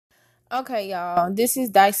Okay, y'all. This is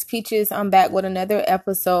Dice Peaches. I'm back with another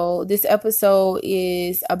episode. This episode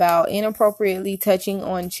is about inappropriately touching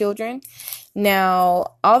on children.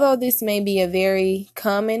 Now, although this may be a very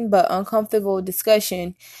common but uncomfortable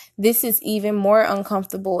discussion, this is even more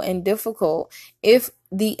uncomfortable and difficult if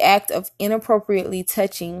the act of inappropriately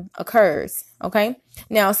touching occurs. Okay?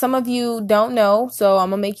 Now, some of you don't know, so I'm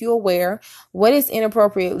going to make you aware. What is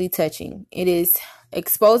inappropriately touching? It is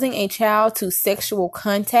exposing a child to sexual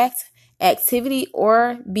contact, activity,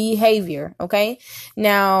 or behavior. Okay.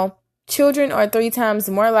 Now, children are 3 times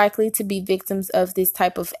more likely to be victims of this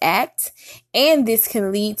type of act, and this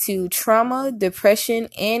can lead to trauma, depression,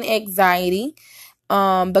 and anxiety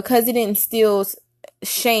because it instills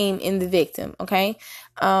shame in the victim. Okay.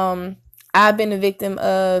 I've been a victim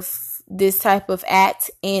of this type of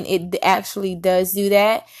act, and it actually does do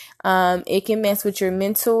that. It can mess with your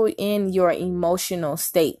mental and your emotional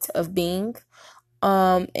state of being.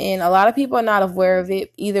 And a lot of people are not aware of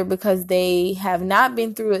it either because they have not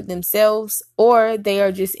been through it themselves, or they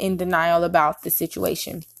are just in denial about the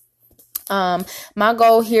situation. My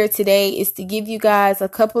goal here today is to give you guys a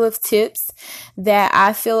couple of tips that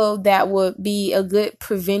I feel that would be a good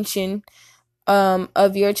prevention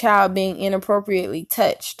of your child being inappropriately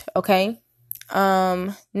touched. Okay.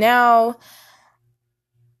 Now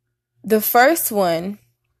the first one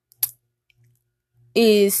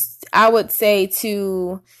is, I would say,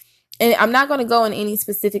 and I'm not going to go in any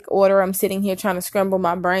specific order. I'm sitting here trying to scramble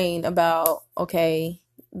my brain about, okay,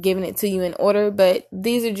 giving it to you in order, but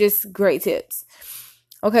these are just great tips.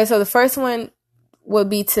 Okay, so the first one would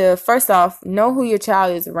be to, first off, know who your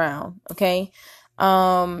child is around. Okay.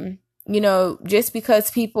 Just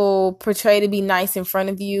because people portray to be nice in front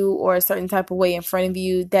of you or a certain type of way in front of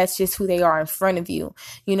you, that's just who they are in front of you.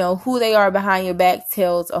 Who they are behind your back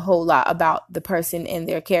tells a whole lot about the person and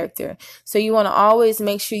their character. So you want to always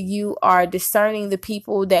make sure you are discerning the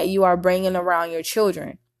people that you are bringing around your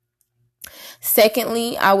children.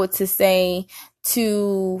 Secondly, I would say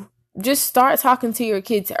to just start talking to your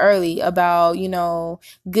kids early about,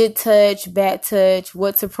 good touch, bad touch,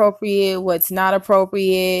 what's appropriate, what's not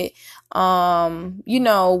appropriate,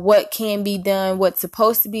 what can be done, what's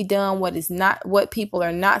supposed to be done, what is not, what people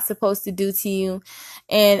are not supposed to do to you.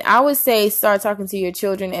 And I would say start talking to your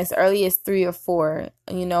children as early as 3 or 4.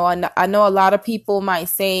 I know a lot of people might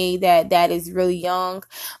say that is really young,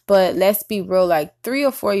 but let's be real, like 3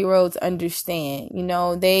 or 4-year-olds understand.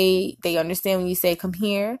 They understand when you say, come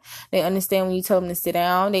here. They understand when you tell them to sit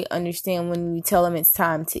down. They understand when you tell them it's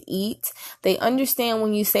time to eat. They understand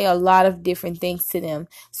when you say a lot of different things to them.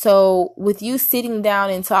 So with you sitting down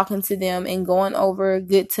and talking to them and going over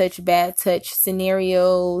good touch, bad touch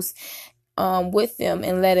scenarios with them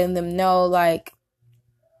and letting them know like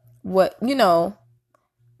what,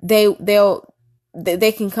 they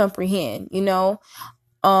can comprehend,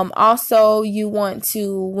 Also, you want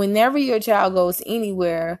to, whenever your child goes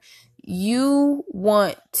anywhere, you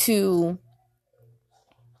want to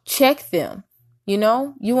check them. You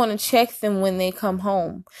want to check them when they come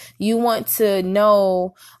home. You want to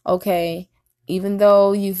know, okay, even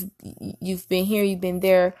though you've been here, you've been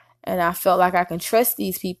there, and I felt like I can trust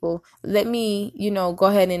these people, let me, go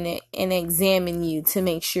ahead and examine you to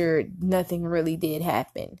make sure nothing really did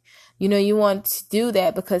happen. You want to do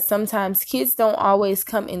that because sometimes kids don't always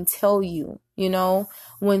come and tell you,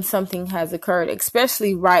 when something has occurred,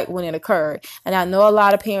 especially right when it occurred. And I know a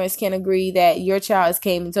lot of parents can agree that your child has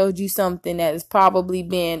came and told you something that has probably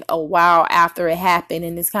been a while after it happened.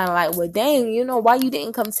 And it's kind of like, well, dang, why you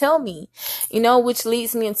didn't come tell me? Which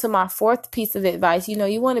leads me into my fourth piece of advice.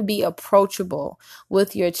 You want to be approachable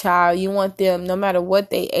with your child. You want them, no matter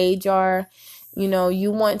what their age are,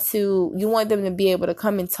 you want them to be able to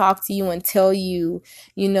come and talk to you and tell you,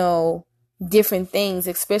 different things,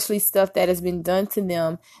 especially stuff that has been done to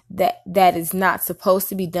them that is not supposed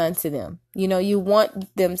to be done to them. You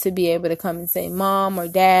want them to be able to come and say, mom or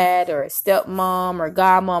dad or stepmom or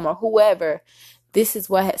godmom or whoever, this is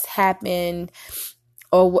what has happened.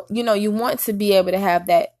 Or, you want to be able to have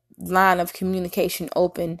that line of communication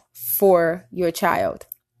open for your child.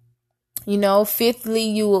 Fifthly,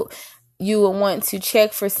 you will want to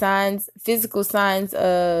check for physical signs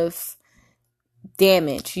of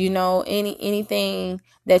damage, anything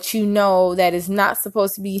that that is not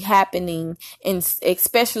supposed to be happening,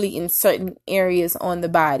 especially in certain areas on the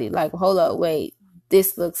body. Like, hold up, wait,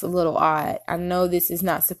 this looks a little odd. I know this is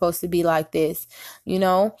not supposed to be like this.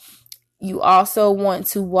 You also want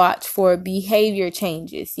to watch for behavior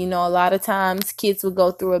changes. A lot of times kids will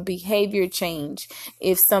go through a behavior change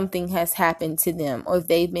if something has happened to them or if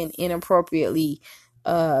they've been inappropriately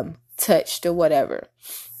touched or whatever.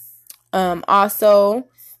 Also,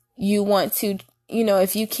 You want to,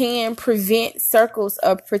 if you can, prevent circles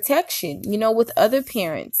of protection, with other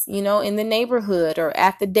parents, in the neighborhood or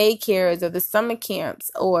at the daycares or the summer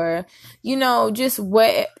camps or, just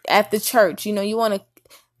what at the church. You want to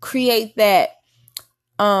create that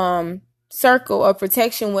circle of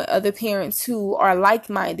protection with other parents who are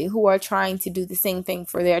like-minded, who are trying to do the same thing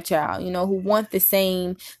for their child, who want the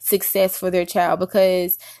same success for their child,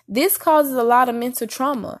 because this causes a lot of mental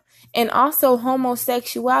trauma and also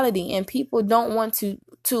homosexuality, and people don't want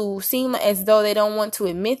to seem as though they don't want to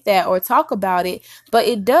admit that or talk about it, but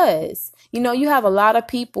it does. You have a lot of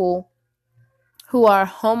people who are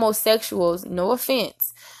homosexuals, no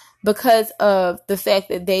offense, because of the fact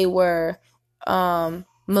that they were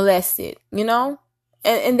molested,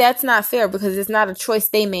 and that's not fair, because it's not a choice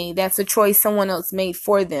they made. That's a choice someone else made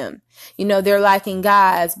for them. They're liking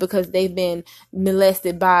guys because they've been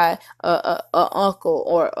molested by a uncle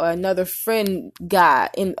or another friend guy,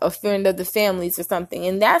 and a friend of the families or something.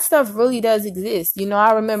 And that stuff really does exist.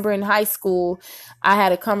 I remember in high school, I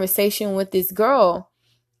had a conversation with this girl,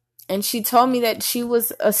 and she told me that she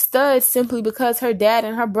was a stud simply because her dad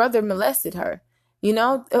and her brother molested her.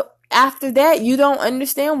 After that, you don't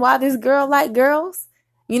understand why this girl liked girls,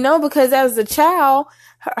 because as a child,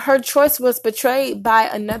 her choice was betrayed by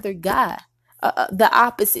another guy, the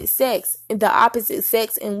opposite sex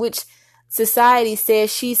in which society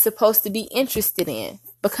says she's supposed to be interested in,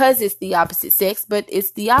 because it's the opposite sex, but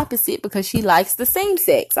it's the opposite because she likes the same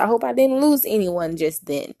sex. I hope I didn't lose anyone just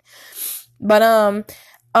then. But,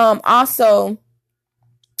 also,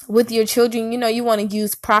 with your children, you want to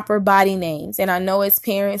use proper body names. And I know as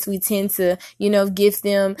parents, we tend to, give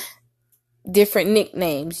them different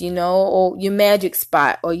nicknames, or your magic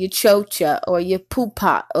spot, or your chocha, or your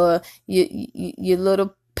poopa, or your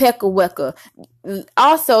little peckaweka.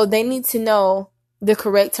 Also, they need to know the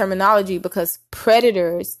correct terminology, because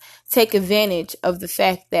predators take advantage of the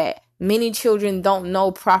fact that many children don't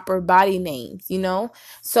know proper body names,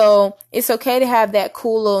 So it's okay to have that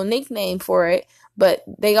cool little nickname for it, but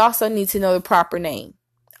they also need to know the proper name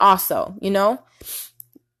also,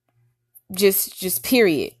 just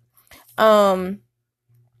period. And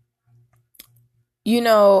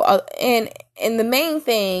the main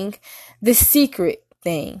thing, the secret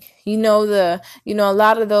thing, a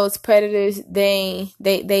lot of those predators,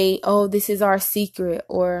 they, oh, this is our secret,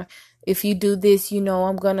 or if you do this,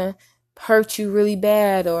 I'm gonna hurt you really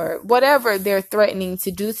bad, or whatever they're threatening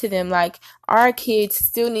to do to them. Like, our kids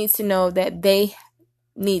still need to know that they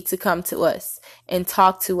need to come to us and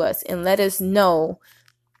talk to us and let us know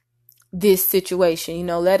this situation.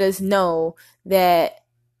 Let us know that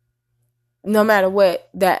no matter what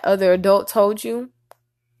that other adult told you,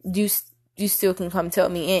 you still can come tell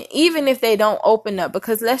me. And even if they don't open up,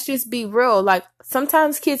 because let's just be real, like,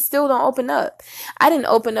 sometimes kids still don't open up. I didn't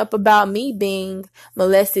open up about me being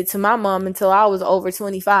molested to my mom until I was over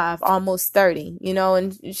 25, almost 30,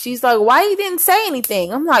 and she's like, why you didn't say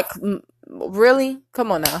anything? I'm like, really?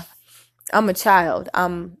 Come on now. I'm a child.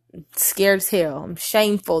 I'm scared as hell. I'm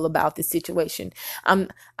shameful about this situation. I'm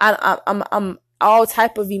all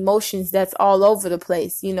type of emotions that's all over the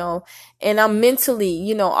place, and I'm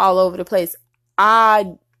mentally, all over the place.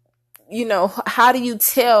 How do you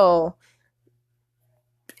tell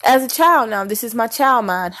as a child? Now, this is my child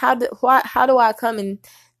mind. How do I come and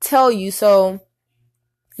tell you? So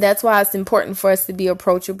that's why it's important for us to be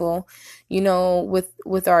approachable,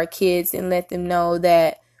 with our kids, and let them know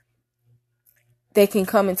that they can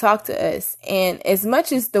come and talk to us. And as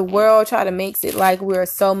much as the world try to make it like we're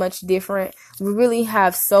so much different, we really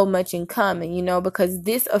have so much in common, because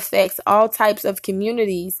this affects all types of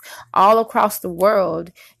communities all across the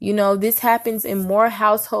world. This happens in more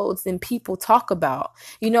households than people talk about.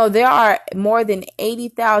 There are more than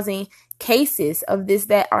 80,000 cases of this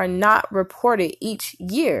that are not reported each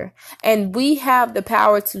year, and we have the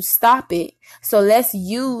power to stop it. So let's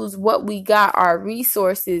use what we got, our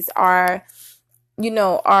resources, our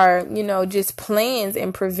just plans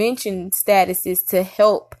and prevention statuses to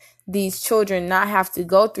help these children not have to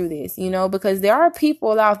go through this, because there are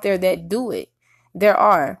people out there that do it. There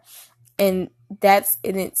are. And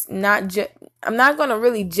it's not I'm not going to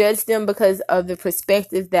really judge them because of the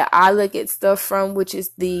perspective that I look at stuff from, which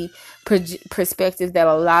is the perspective that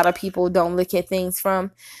a lot of people don't look at things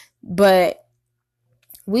from. But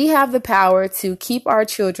we have the power to keep our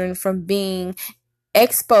children from being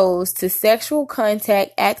exposed to sexual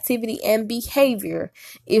contact, activity, and behavior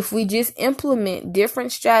if we just implement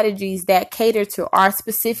different strategies that cater to our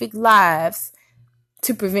specific lives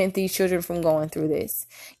to prevent these children from going through this.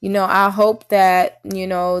 I hope that,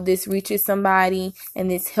 this reaches somebody and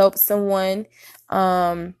this helps someone.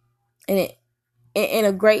 And in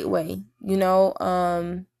a great way,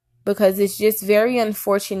 because it's just very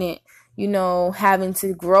unfortunate, having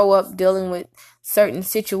to grow up dealing with certain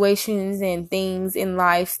situations and things in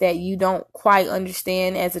life that you don't quite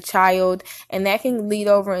understand as a child, and that can lead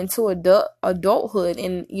over into adulthood,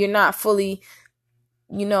 and you're not fully,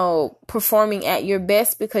 performing at your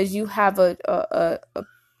best because you have a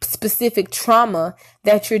specific trauma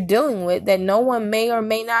that you're dealing with that no one may or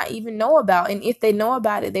may not even know about. And if they know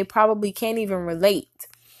about it, they probably can't even relate.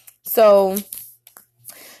 So,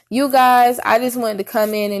 you guys, I just wanted to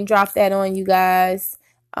come in and drop that on you guys.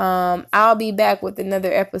 I'll be back with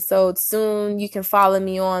another episode soon. You can follow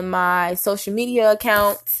me on my social media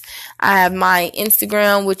accounts. I have my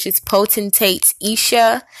Instagram, which is Potentate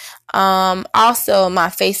Isha. Also my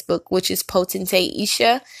Facebook, which is Potentate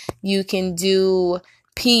Isha. You can do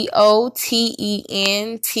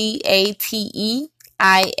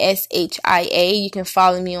POTENTATEISHIA. You can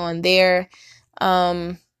follow me on there.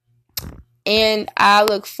 And I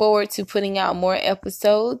look forward to putting out more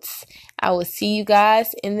episodes. I will see you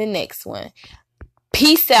guys in the next one.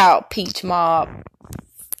 Peace out, Peach Mob.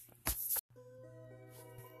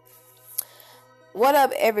 What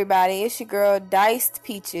up, everybody? It's your girl, Diced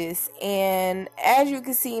Peaches. And as you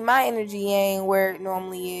can see, my energy ain't where it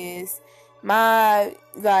normally is. I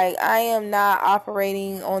am not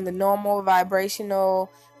operating on the normal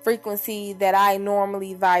vibrational frequency that I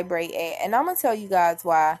normally vibrate at. And I'm going to tell you guys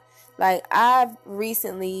why. I've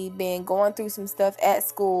recently been going through some stuff at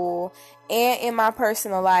school and in my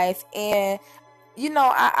personal life. And,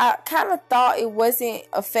 I kind of thought it wasn't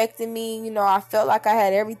affecting me. I felt like I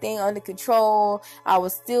had everything under control. I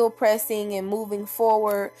was still pressing and moving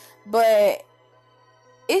forward. But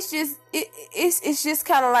it's just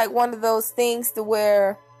kind of like one of those things to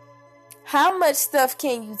where, how much stuff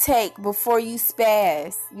can you take before you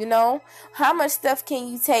spaz? How much stuff can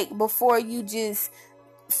you take before you just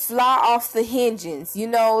fly off the hinges?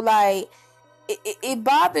 It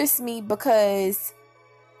bothers me because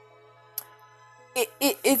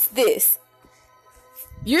it's this.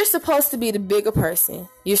 You're supposed to be the bigger person.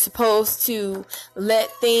 You're supposed to let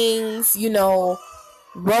things,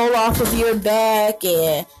 roll off of your back,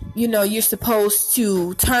 and you're supposed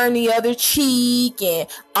to turn the other cheek and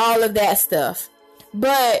all of that stuff.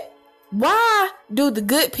 But why do the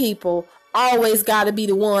good people always gotta be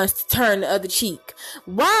the ones to turn the other cheek?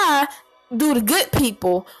 Why do the good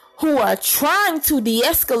people who are trying to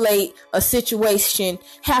de-escalate a situation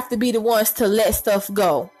have to be the ones to let stuff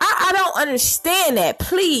go? I don't understand that.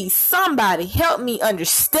 Please, somebody help me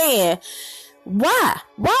understand. Why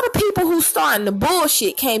the people who starting the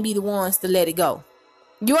bullshit can't be the ones to let it go?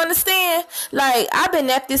 You understand? I've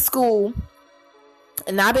been at this school,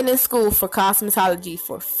 and I've been in school for cosmetology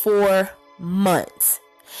for 4 months.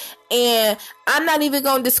 And I'm not even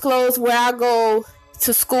going to disclose where I go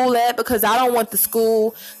to school at, because I don't want the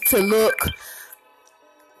school to look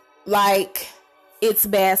like it's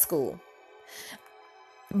bad school.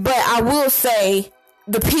 But I will say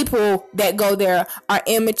the people that go there are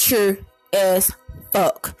immature as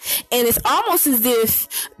fuck. And it's almost as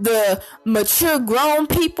if the mature grown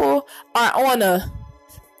people are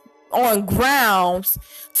on grounds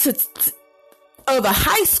of a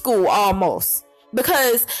high school almost.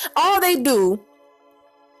 Because all they do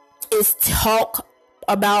is talk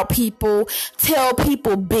about people, tell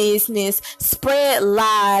people business, spread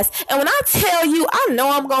lies. And when I tell you, I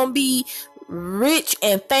know I'm going to be rich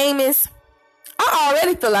and famous, I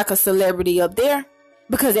already feel like a celebrity up there.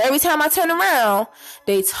 Because every time I turn around,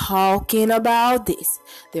 they talking about this.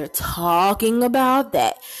 They're talking about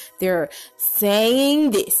that. They're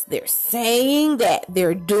saying this. They're saying that.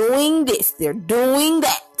 They're doing this. They're doing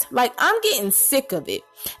that. I'm getting sick of it.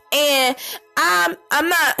 And I'm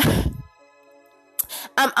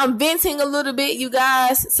venting a little bit, you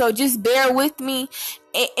guys. So just bear with me.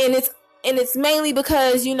 And it's mainly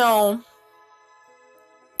because, I don't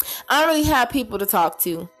really have people to talk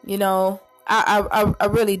to, I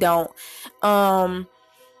really don't.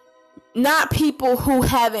 Not people who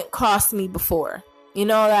haven't crossed me before.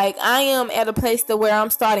 I am at a place to where I'm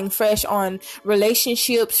starting fresh on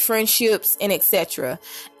relationships, friendships, and etc.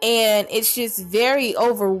 And it's just very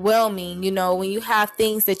overwhelming, when you have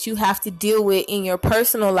things that you have to deal with in your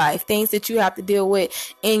personal life, things that you have to deal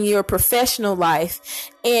with in your professional life.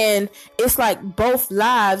 And it's like both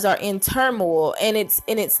lives are in turmoil, and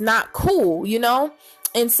it's not cool,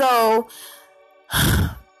 And so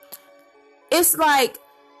it's like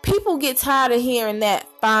people get tired of hearing that.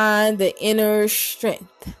 Find the inner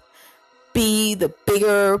strength. Be the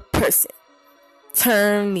bigger person.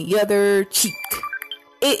 Turn the other cheek.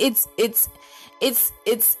 It's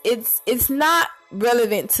not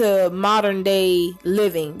relevant to modern day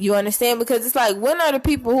living. You understand? Because it's like, when are the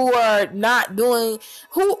people who are not doing,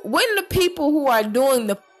 when the people who are doing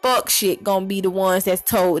the fuck shit gonna be the ones that's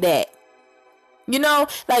told that? You know,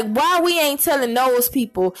 like, why we ain't telling those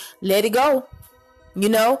people, let it go? You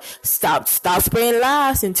know, stop spreading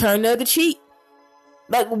lies and turn the other cheek.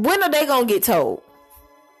 Like, when are they gonna get told?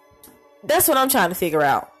 That's what I'm trying to figure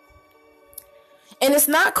out. And it's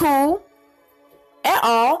not cool at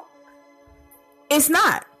all. It's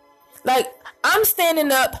not. Like, I'm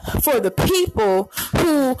standing up for the people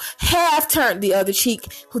who have turned the other cheek,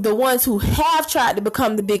 the ones who have tried to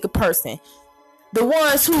become the bigger person, the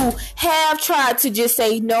ones who have tried to just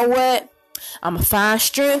say, you know what, I'm gonna find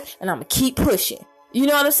strength and I'm gonna keep pushing. You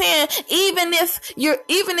know what I'm saying? Even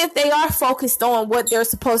if they are focused on what they're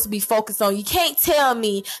supposed to be focused on, you can't tell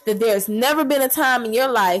me that there's never been a time in your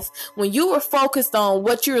life when you were focused on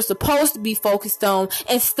what you were supposed to be focused on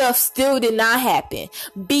and stuff still did not happen.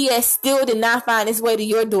 BS still did not find its way to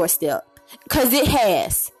your doorstep. Because it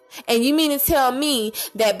has. And you mean to tell me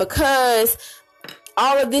that because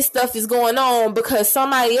all of this stuff is going on because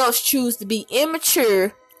somebody else choose to be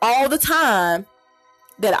immature all the time,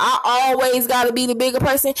 that I always gotta be the bigger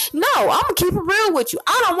person? No, I'm gonna keep it real with you.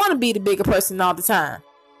 I don't want to be the bigger person all the time.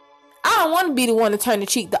 I don't want to be the one to turn the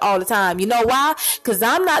cheek all the time. You know why? Because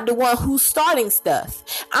I'm not the one who's starting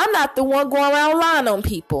stuff. I'm not the one going around lying on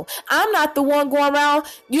people. I'm not the one going around,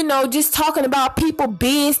 you know, just talking about people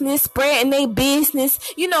business, spreading their business,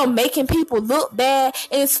 you know, making people look bad.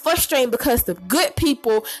 And it's frustrating because the good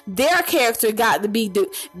people, their character got to be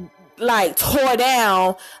like tore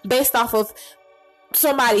down based off of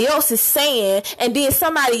somebody else is saying, and then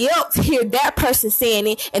somebody else hear that person saying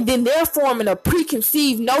it, and then they're forming a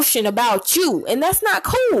preconceived notion about you, and that's not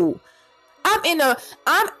cool. I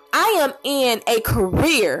am in a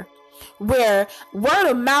career where word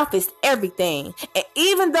of mouth is everything, and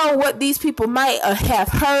even though what these people might have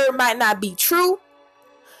heard might not be true,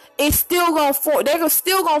 it's still gonna form. They're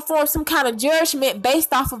still gonna form some kind of judgment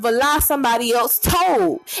based off of a lie somebody else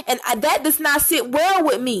told, and that does not sit well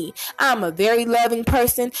with me. I'm a very loving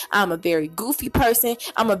person. I'm a very goofy person.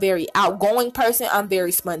 I'm a very outgoing person. I'm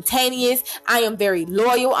very spontaneous. I am very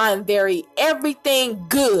loyal. I am very everything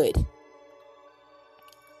good.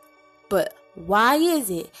 But why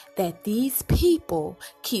is it that these people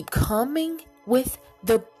keep coming with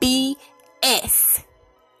the BS?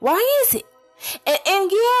 Why is it?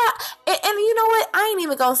 And you know what? I ain't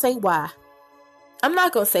even gonna say why. I'm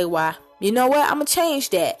not gonna say why. You know what? I'm gonna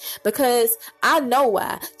change that because I know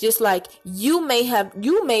why. Just like you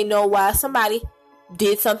may know why somebody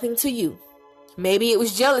did something to you. Maybe it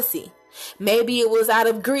was jealousy. Maybe it was out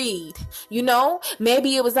of greed. You know?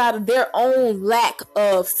 Maybe it was out of their own lack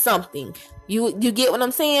of something. You get what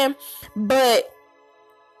I'm saying? But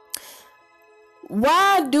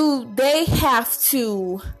why do they have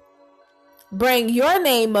to bring your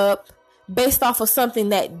name up based off of something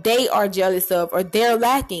that they are jealous of or they're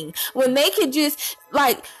lacking, when they could just,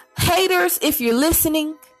 like, haters, if you're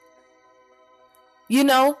listening, you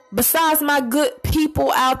know, besides my good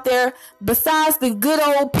people out there, besides the good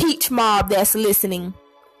old peach mob that's listening,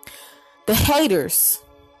 the haters,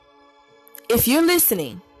 if you're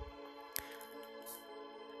listening,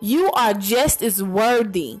 you are just as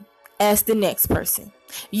worthy as the next person.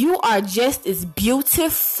 You are just as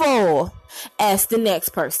beautiful as the next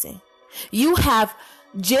person. You have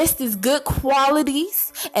just as good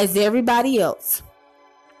qualities as everybody else.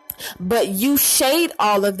 But you shade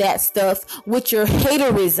all of that stuff with your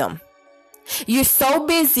haterism. You're so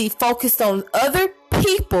busy focused on other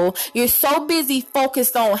people. You're so busy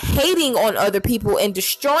focused on hating on other people and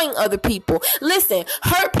destroying other people. Listen,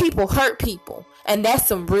 hurt people. And that's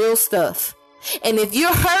some real stuff. And if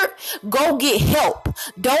you're hurt, go get help.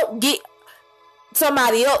 Don't get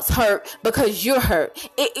somebody else hurt because you're hurt.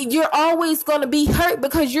 You're always going to be hurt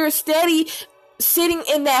because you're steady sitting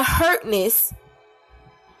in that hurtness,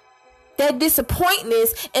 that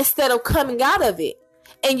disappointness, instead of coming out of it.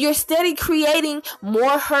 And you're steady creating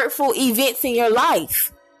more hurtful events in your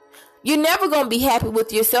life. You're never going to be happy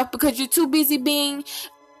with yourself because you're too busy being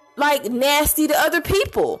like nasty to other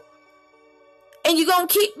people. And you're going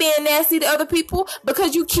to keep being nasty to other people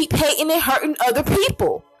because you keep hating and hurting other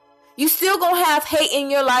people. You still going to have hate in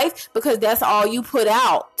your life because that's all you put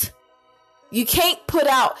out. You can't put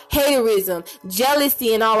out haterism,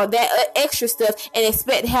 jealousy, and all of that extra stuff and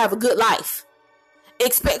expect to have a good life.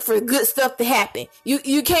 Expect for good stuff to happen. You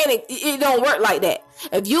can't, it don't work like that.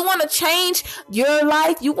 If you want to change your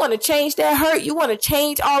life, you want to change that hurt, you want to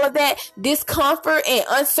change all of that discomfort and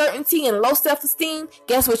uncertainty and low self-esteem,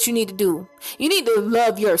 guess what you need to do? You need to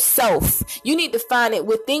love yourself. You need to find it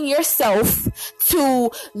within yourself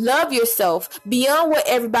to love yourself beyond what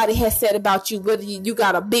everybody has said about you, whether you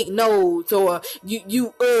got a big nose or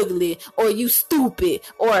you ugly or you stupid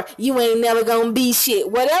or you ain't never gonna be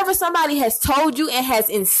shit. Whatever somebody has told you and has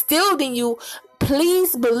instilled in you,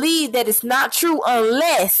 please believe that it's not true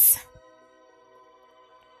unless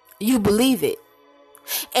you believe it.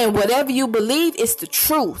 And whatever you believe is the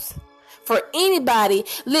truth. For anybody,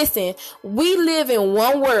 listen, we live in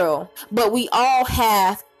one world, but we all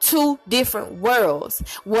have two different worlds.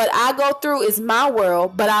 What I go through is my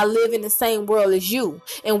world, but I live in the same world as you.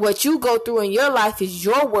 And what you go through in your life is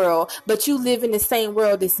your world, but you live in the same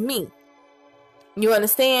world as me. You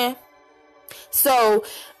understand? So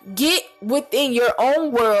get within your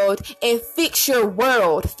own world and fix your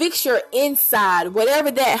world. Fix your inside,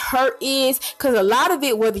 whatever that hurt is, because a lot of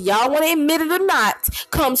it, whether y'all want to admit it or not,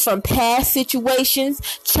 comes from past situations,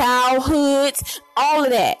 childhoods, all of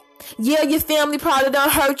that. Yeah, your family probably done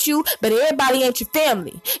hurt you, but everybody ain't your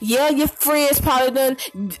family. Yeah, your friends probably done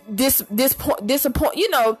disappoint. You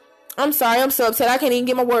know, I'm sorry, I'm so upset I can't even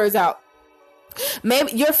get my words out.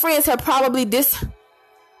 Maybe your friends have probably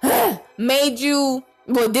disappointed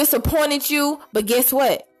you, but guess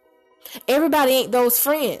what? Everybody ain't those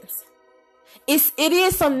friends. It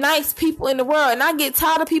is some nice people in the world, and I get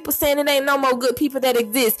tired of people saying it ain't no more good people that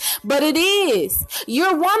exist, but it is.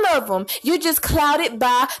 You're one of them. You're just clouded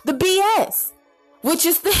by the BS, which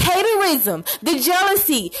is the haterism, the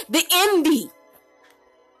jealousy, the envy.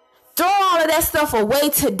 Throw all of that stuff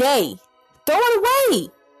away today. Throw it away,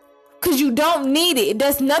 because you don't need it. It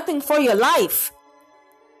does nothing for your life.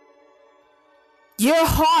 Your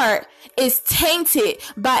heart is tainted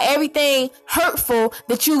by everything hurtful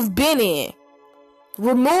that you've been in.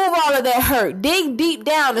 Remove all of that hurt. Dig deep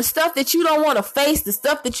down. The stuff that you don't want to face, the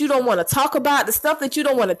stuff that you don't want to talk about, the stuff that you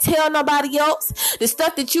don't want to tell nobody else, the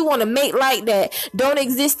stuff that you want to make like that don't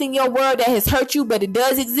exist in your world, that has hurt you, but it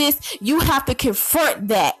does exist. You have to confront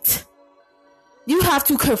that. You have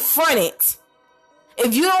to confront it.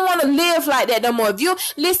 If you don't want to live like that no more, if you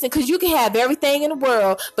listen, because you can have everything in the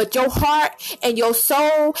world, but your heart and your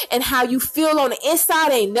soul and how you feel on the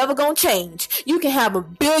inside ain't never gonna change. You can have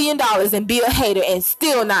 $1 billion and be a hater and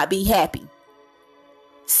still not be happy.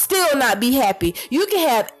 Still not be happy. You can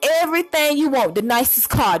have everything you want, the nicest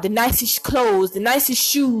car, the nicest clothes, the nicest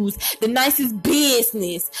shoes, the nicest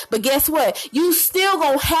business, but guess what? You still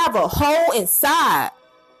gonna have a hole inside.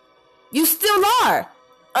 You still are,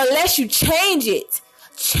 unless you change it.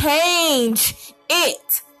 Change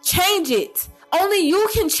it. Change it. Only you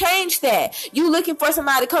can change that. You looking for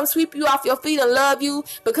somebody to come sweep you off your feet and love you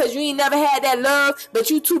because you ain't never had that love,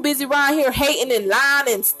 but you too busy around here hating and lying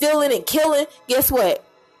and stealing and killing. Guess what?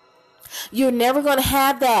 You're never going to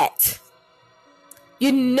have that.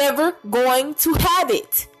 You're never going to have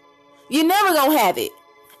it. You're never going to have it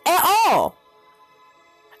at all.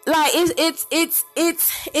 Like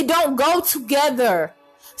it don't go together.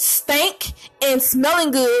 Stank and smelling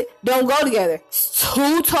good don't go together. It's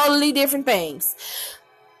two totally different things.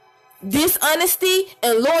 Dishonesty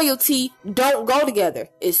and loyalty don't go together.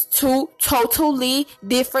 It's two totally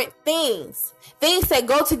different things. Things that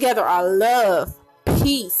go together are love,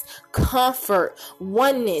 peace, comfort,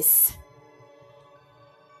 oneness.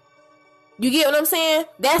 You get what I'm saying?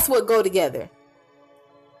 That's what go together.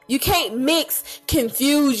 You can't mix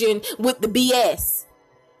confusion with the BS.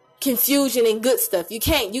 Confusion and good stuff. You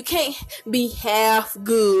can't be half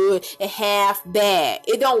good and half bad.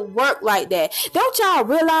 It don't work like that. Don't y'all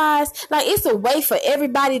realize, like, it's a way for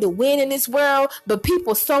everybody to win in this world, but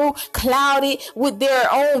people so clouded with their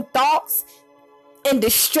own thoughts and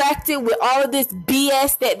distracted with all of this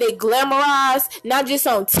BS that they glamorize, not just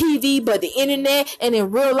on TV, but the internet and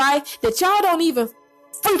in real life, that y'all don't even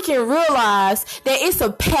freaking realize that it's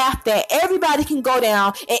a path that everybody can go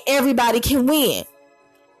down and everybody can win.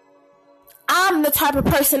 I'm the type of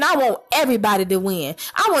person, I want everybody to win.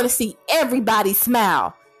 I want to see everybody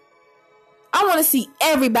smile. I want to see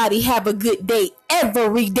everybody have a good day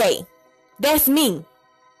every day. That's me.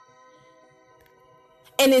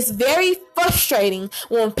 And it's very frustrating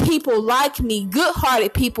when people like me,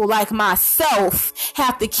 good-hearted people like myself,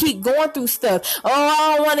 have to keep going through stuff. Oh,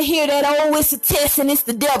 I don't want to hear that. Oh, it's a test and it's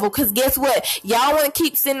the devil. Because guess what? Y'all want to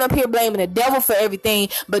keep sitting up here blaming the devil for everything,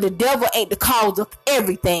 but the devil ain't the cause of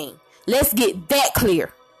everything. Let's get that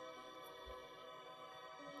clear.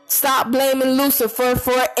 Stop blaming Lucifer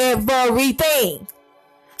for everything.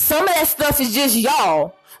 Some of that stuff is just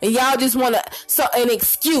y'all. And y'all just want an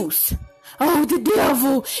excuse. Oh, the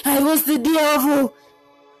devil. I was the devil.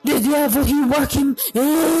 The devil, he working.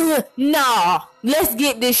 Nah, let's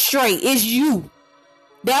get this straight. It's you.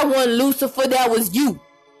 That wasn't Lucifer, that was you.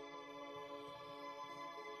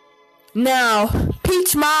 Now,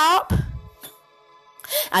 Peach Mob,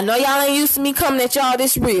 I know y'all ain't used to me coming at y'all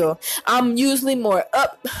this real. I'm usually more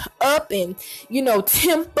up and,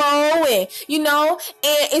 tempo and, and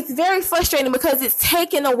it's very frustrating because it's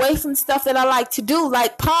taken away from stuff that I like to do,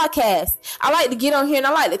 like podcasts. I like to get on here and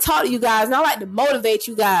I like to talk to you guys and I like to motivate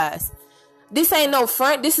you guys. This ain't no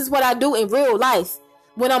front. This is what I do in real life.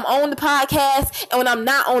 When I'm on the podcast and when I'm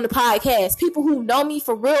not on the podcast, people who know me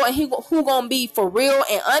for real and who gonna be for real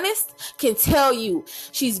and honest can tell you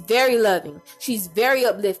she's very loving. She's very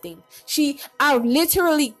uplifting. I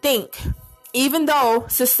literally think, even though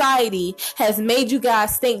society has made you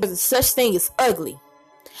guys think there's such thing as ugly,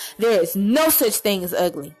 there is no such thing as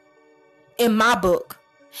ugly in my book.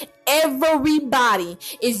 Everybody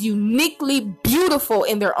is uniquely beautiful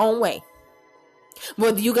in their own way.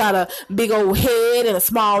 Whether you got a big old head and a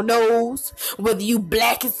small nose, whether you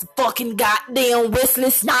black as fucking goddamn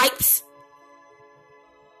Wesley Snipes,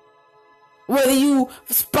 whether you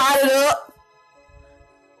spotted up,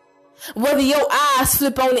 whether your eyes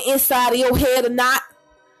flip on the inside of your head or not,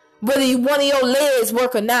 whether one of your legs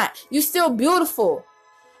work or not, you're still beautiful.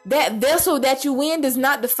 That vessel that you in does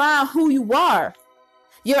not define who you are.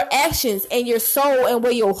 Your actions and your soul and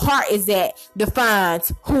where your heart is at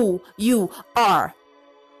defines who you are.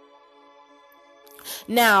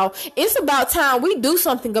 Now, it's about time we do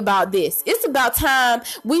something about this. It's about time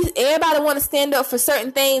everybody want to stand up for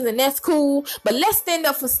certain things, and that's cool, but let's stand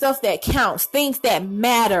up for stuff that counts, things that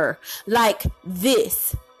matter, like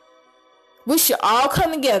this. We should all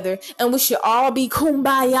come together and we should all be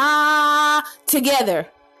kumbaya together.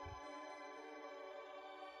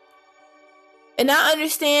 And I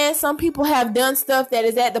understand some people have done stuff that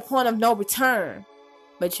is at the point of no return.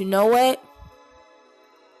 But you know what?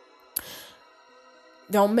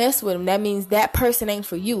 Don't mess with them. That means that person ain't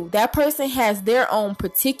for you. That person has their own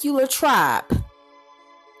particular tribe.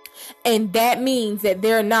 And that means that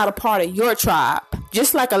they're not a part of your tribe.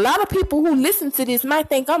 Just like a lot of people who listen to this might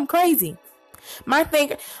think I'm crazy. Might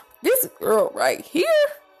think, this girl right here.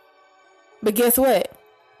 But guess what?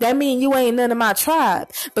 That means you ain't none of my tribe.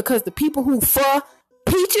 Because the people who for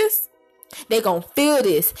Peaches, they gonna feel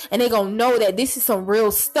this. And they gonna know that this is some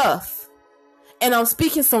real stuff. And I'm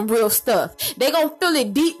speaking some real stuff. They gonna feel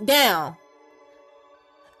it deep down.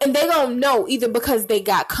 And they gonna know either because they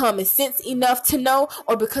got common sense enough to know,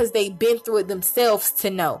 or because they been through it themselves to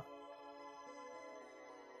know.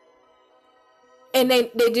 And they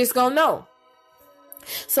just gonna know.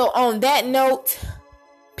 So on that note,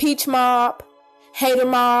 Peach Mob, Hater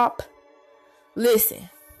Mob, listen,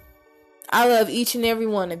 I love each and every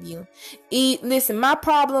one of you. Listen, my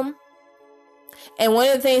problem, and one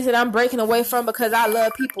of the things that I'm breaking away from because I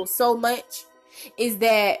love people so much, is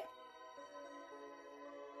that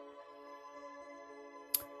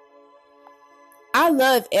I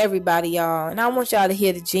love everybody, y'all, and I want y'all to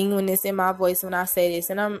hear the genuineness in my voice when I say this.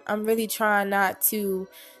 And I'm really trying not to,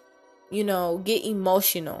 get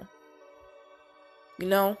emotional.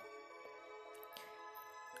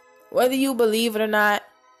 Whether you believe it or not,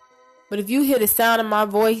 but if you hear the sound of my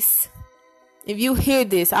voice, if you hear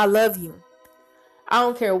this, I love you. I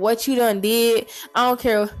don't care what you done did. I don't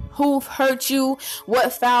care who hurt you,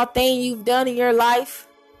 what foul thing you've done in your life,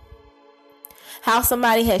 how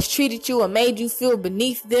somebody has treated you or made you feel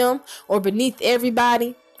beneath them or beneath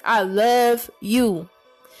everybody. I love you.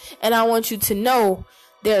 And I want you to know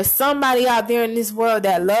there's somebody out there in this world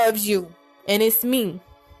that loves you. And it's me.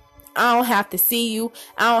 I don't have to see you.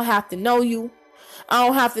 I don't have to know you. I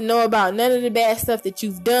don't have to know about none of the bad stuff that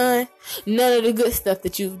you've done. None of the good stuff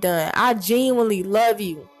that you've done. I genuinely love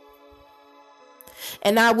you.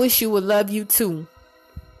 And I wish you would love you too.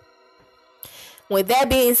 With that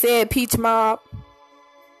being said, Peach Mob,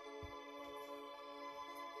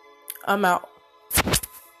 I'm out.